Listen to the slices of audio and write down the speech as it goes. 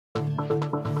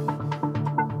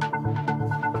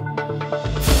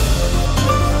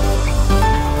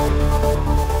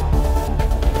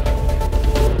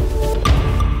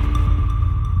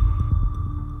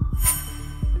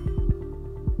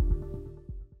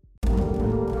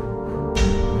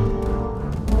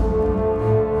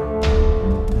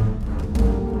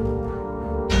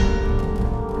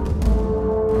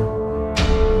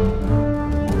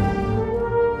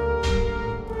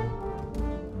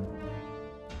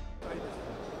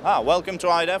Welcome to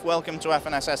IDEF, welcome to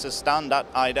FNSS's stand at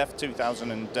IDEF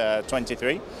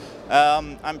 2023.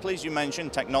 I'm pleased you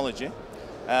mentioned technology.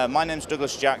 My name's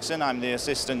Douglas Jackson, I'm the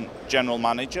Assistant General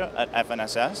Manager at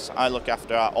FNSS. I look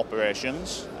after our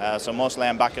operations, so mostly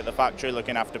I'm back at the factory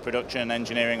looking after production,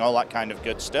 engineering, all that kind of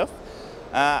good stuff.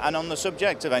 And on the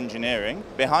subject of engineering,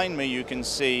 behind me you can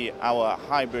see our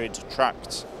hybrid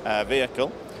tracked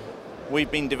vehicle. We've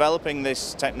been developing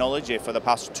this technology for the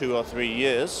past 2 or 3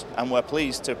 years, and we're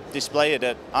pleased to display it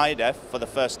at IDEF for the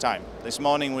first time. This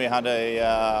morning we had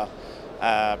a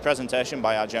presentation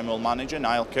by our General Manager,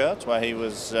 Niall Kurt, where he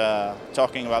was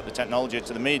talking about the technology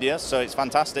to the media, so it's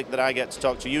fantastic that I get to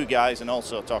talk to you guys and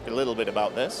also talk a little bit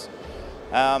about this.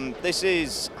 This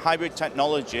is hybrid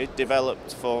technology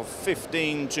developed for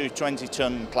 15 to 20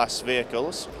 ton class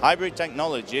vehicles. Hybrid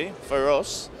technology for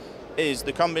us is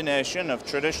the combination of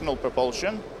traditional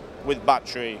propulsion with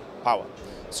battery power.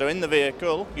 So in the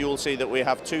vehicle you will see that we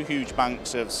have 2 huge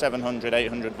banks of 700,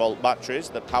 800 volt batteries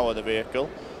that power the vehicle.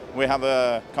 We have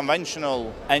a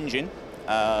conventional engine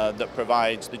that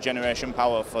provides the generation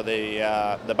power for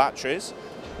the batteries.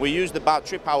 We use the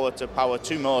battery power to power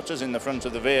 2 motors in the front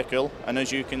of the vehicle, and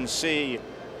as you can see,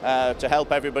 to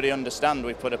help everybody understand,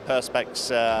 we've put a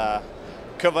Perspex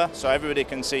cover so everybody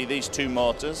can see these 2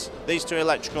 motors. These 2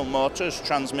 electrical motors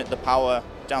transmit the power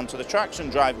down to the tracks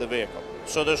and drive the vehicle.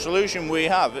 So the solution we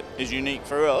have is unique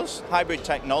for us. Hybrid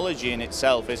technology in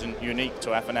itself isn't unique to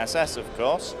FNSS, of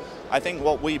course. I think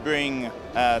what we bring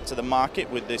to the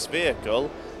market with this vehicle,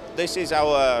 this is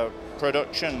our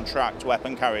production tracked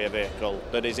weapon carrier vehicle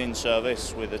that is in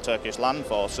service with the Turkish land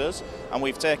forces, and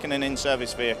we've taken an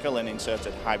in-service vehicle and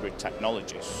inserted hybrid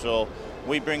technology. So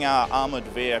we bring our armoured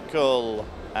vehicle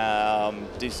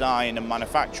design and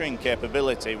manufacturing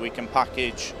capability. We can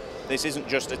package, this isn't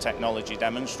just a technology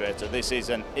demonstrator, this is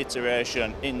an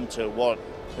iteration into what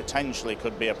potentially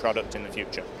could be a product in the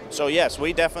future. So yes,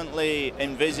 we definitely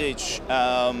envisage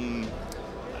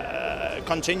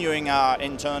continuing our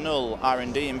internal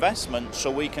R&D investment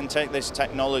so we can take this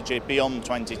technology beyond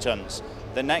 20 tons.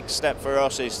 The next step for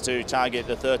us is to target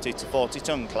the 30 to 40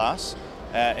 ton class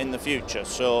in the future.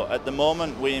 So at the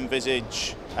moment we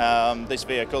envisage this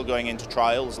vehicle going into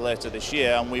trials later this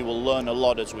year, and we will learn a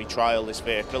lot as we trial this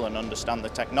vehicle and understand the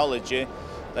technology.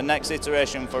 The next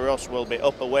iteration for us will be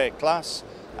upper weight class,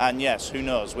 and yes, who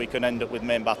knows, we could end up with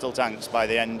main battle tanks by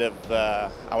the end of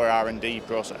our R&D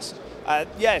process.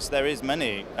 Yes, there is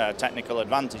many technical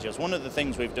advantages. One of the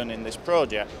things we've done in this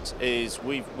project is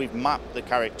we've mapped the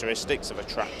characteristics of a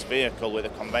tracked vehicle with a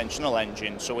conventional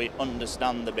engine, so we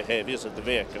understand the behaviours of the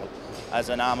vehicle. As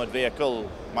an armoured vehicle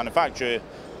manufacturer,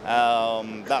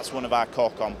 that's one of our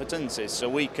core competencies, so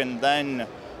we can then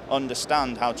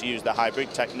understand how to use the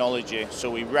hybrid technology so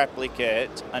we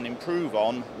replicate and improve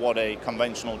on what a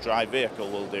conventional drive vehicle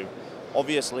will do.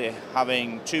 Obviously,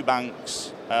 having 2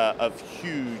 banks of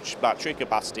huge battery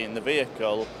capacity in the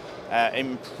vehicle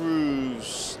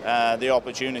improves the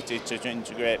opportunity to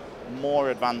integrate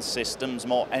more advanced systems,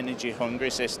 more energy-hungry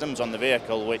systems on the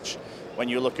vehicle, which when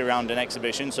you look around an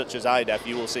exhibition such as IDEF,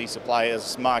 you will see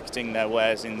suppliers marketing their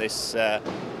wares in this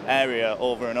area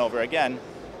over and over again.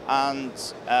 And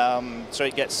so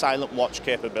it gets silent watch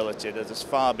capability that is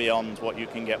far beyond what you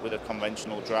can get with a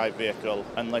conventional drive vehicle,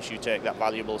 unless you take that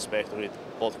valuable space with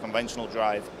both conventional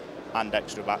drive and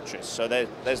extra batteries. So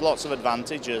there's lots of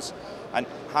advantages, and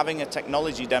having a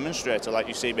technology demonstrator like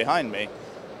you see behind me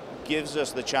gives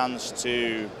us the chance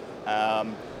to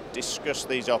discuss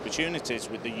these opportunities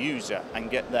with the user and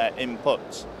get their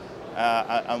input.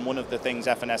 And one of the things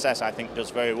FNSS I think does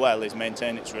very well is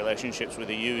maintain its relationships with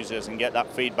the users and get that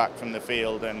feedback from the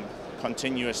field and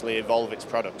continuously evolve its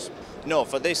products. No,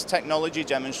 for this technology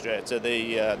demonstrator,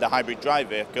 the hybrid drive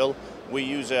vehicle, we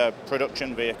use a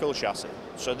production vehicle chassis.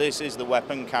 So this is the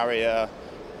weapon carrier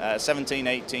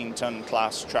 17-18 ton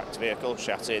class tracked vehicle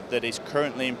chassis that is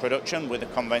currently in production with a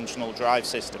conventional drive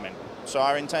system in. So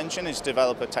our intention is to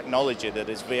develop a technology that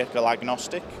is vehicle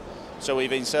agnostic. So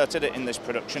we've inserted it in this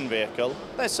production vehicle.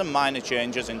 There's some minor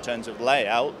changes in terms of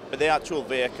layout, but the actual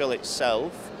vehicle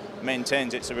itself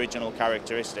maintains its original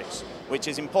characteristics, which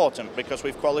is important because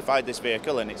we've qualified this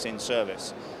vehicle and it's in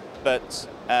service. But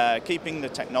keeping the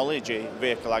technology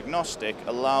vehicle agnostic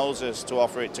allows us to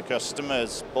offer it to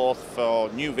customers both for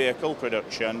new vehicle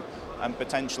production and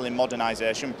potentially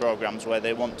modernisation programs where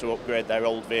they want to upgrade their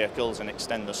old vehicles and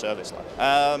extend the service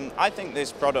life. I think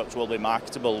this product will be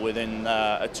marketable within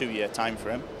a 2-year time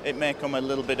frame. It may come a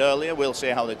little bit earlier, we'll see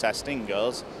how the testing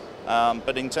goes.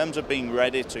 But in terms of being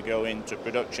ready to go into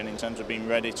production, in terms of being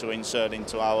ready to insert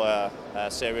into our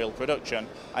serial production,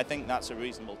 I think that's a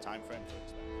reasonable time frame to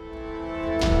expect.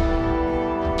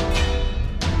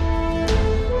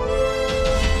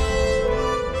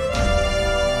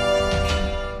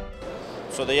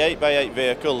 So the 8x8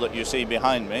 vehicle that you see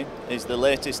behind me is the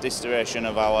latest iteration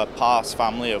of our PARS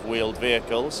family of wheeled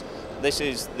vehicles. This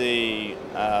is the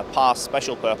PARS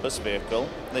special purpose vehicle.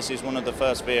 This is one of the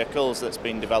first vehicles that's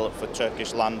been developed for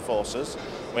Turkish land forces.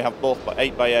 We have both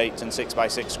 8x8 and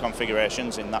 6x6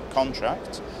 configurations in that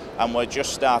contract, and we're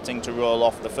just starting to roll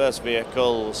off the first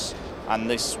vehicles, and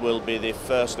this will be the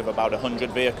first of about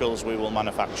 100 vehicles we will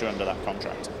manufacture under that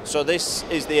contract. So this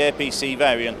is the APC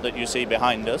variant that you see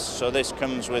behind us. So this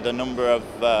comes with a number of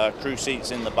crew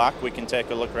seats in the back. We can take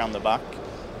a look around the back.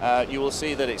 You will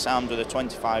see that it's armed with a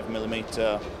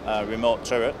 25mm remote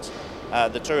turret.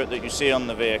 The turret that you see on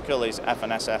the vehicle is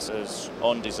FNSS's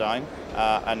own design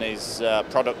and is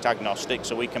product agnostic,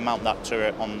 so we can mount that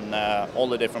turret on all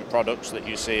the different products that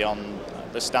you see on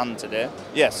the stand today.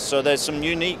 Yes, so there's some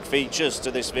unique features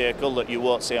to this vehicle that you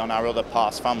won't see on our other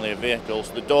PARS family of vehicles.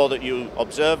 The door that you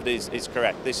observed is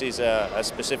correct. This is a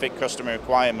specific customer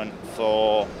requirement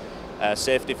for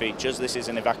safety features. This is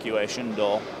an evacuation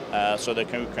door, so the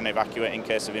crew can evacuate in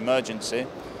case of emergency.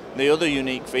 The other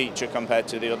unique feature compared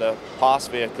to the other PARS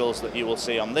vehicles that you will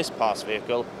see on this PARS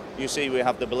vehicle, you see we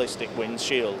have the ballistic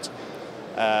windshield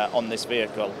on this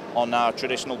vehicle. On our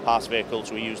traditional PARS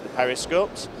vehicles we use the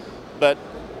periscopes, but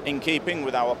in keeping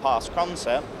with our PARS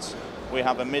concept, we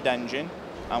have a mid-engine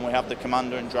and we have the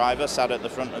commander and driver sat at the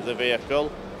front of the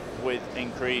vehicle with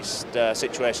increased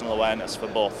situational awareness for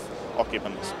both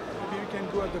occupants. You can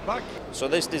go at the back. So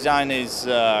this design is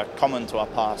common to our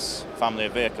PARS family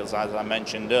of vehicles, as I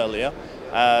mentioned earlier.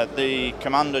 The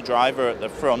commander driver at the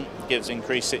front gives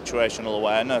increased situational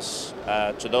awareness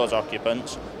to those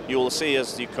occupants. You will see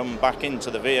as you come back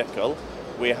into the vehicle,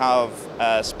 we have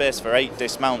space for 8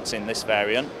 dismounts in this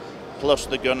variant, plus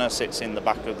the gunner sits in the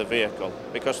back of the vehicle.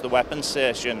 Because the weapon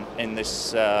station in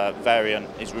this variant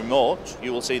is remote,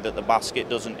 you will see that the basket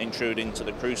doesn't intrude into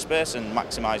the crew space and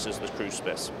maximises the crew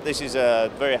space. This is a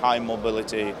very high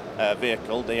mobility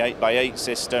vehicle. The 8x8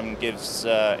 system gives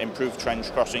improved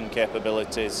trench crossing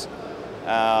capabilities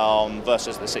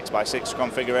versus the 6x6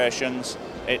 configurations.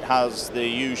 It has the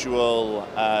usual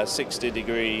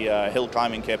 60-degree hill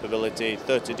climbing capability,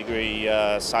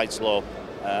 30-degree side slope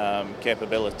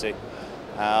capability.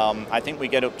 I think we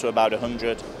get up to about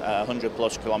 100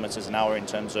 plus kilometers an hour in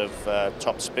terms of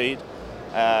top speed.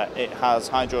 It has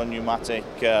hydro-pneumatic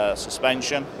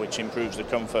suspension, which improves the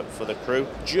comfort for the crew.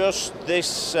 Just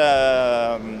this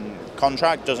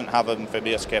contract doesn't have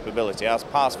amphibious capability. Our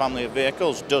PARS family of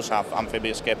vehicles does have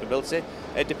amphibious capability.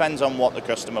 It depends on what the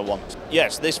customer wants.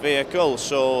 Yes, this vehicle,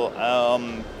 so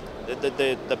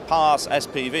the PARS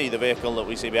SPV, the vehicle that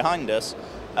we see behind us,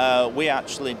 we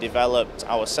actually developed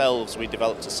ourselves. We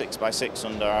developed a 6x6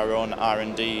 under our own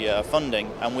R&D funding,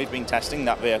 and we've been testing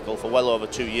that vehicle for well over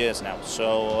 2 years now.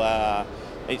 So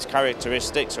its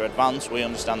characteristics are advanced, we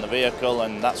understand the vehicle,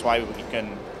 and that's why we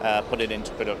can put it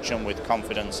into production with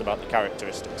confidence about the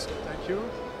characteristics. Thank you.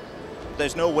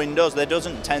 There's no windows. There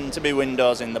doesn't tend to be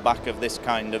windows in the back of this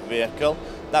kind of vehicle.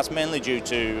 That's mainly due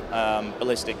to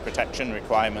ballistic protection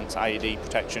requirements, IED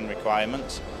protection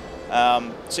requirements.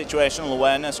 Situational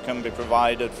awareness can be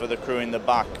provided for the crew in the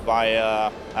back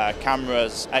via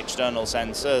cameras, external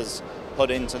sensors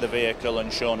put into the vehicle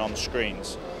and shown on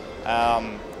screens.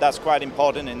 That's quite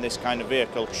important in this kind of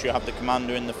vehicle because you have the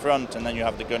commander in the front and then you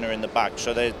have the gunner in the back.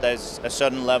 So there's a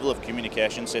certain level of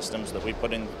communication systems that we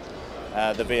put in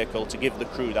the vehicle to give the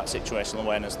crew that situational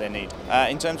awareness they need.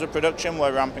 In terms of production,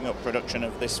 we're ramping up production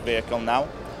of this vehicle now.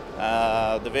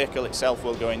 The vehicle itself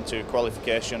will go into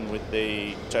qualification with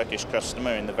the Turkish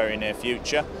customer in the very near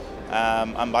future,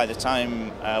 and by the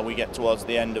time we get towards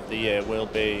the end of the year, we'll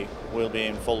be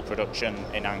in full production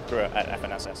in Ankara at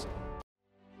FNSS.